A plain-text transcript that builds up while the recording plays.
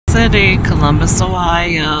City, Columbus,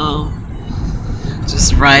 Ohio.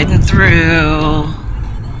 Just riding through.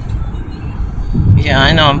 Yeah,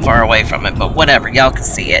 I know I'm far away from it, but whatever. Y'all can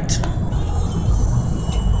see it.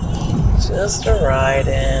 Just a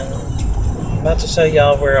riding. I'm about to show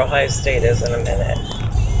y'all where Ohio State is in a minute.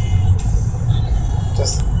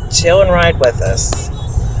 Just chill and ride with us.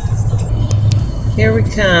 Here we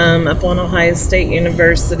come, up on Ohio State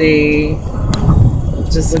University.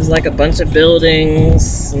 Just looks like a bunch of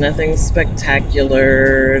buildings, nothing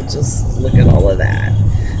spectacular. Just look at all of that.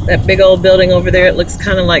 That big old building over there, it looks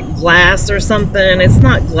kind of like glass or something. It's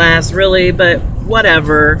not glass really, but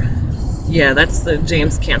whatever. Yeah, that's the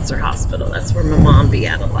James Cancer Hospital. That's where my mom be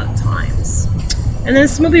at a lot of times. And then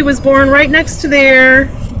Smoothie was born right next to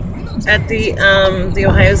there at the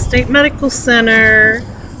Ohio State Medical Center.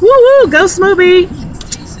 Woo-woo, go Smoothie!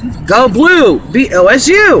 Go Blue!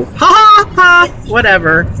 BOSU! Ha ha ha!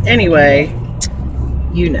 Whatever. Anyway,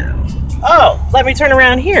 you know. Oh, let me turn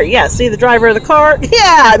around here. Yeah, see the driver of the car?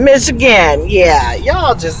 Yeah, Michigan. Yeah,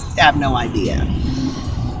 y'all just have no idea.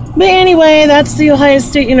 But anyway, that's the Ohio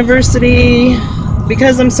State University.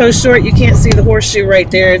 Because I'm so short, you can't see the horseshoe right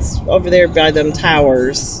there. It's over there by them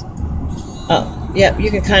towers. Oh, yep, you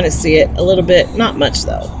can kind of see it a little bit. Not much,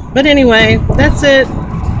 though. But anyway, that's it.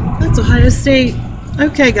 That's Ohio State.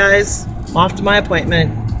 Okay, guys. Off to my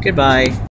appointment. Goodbye.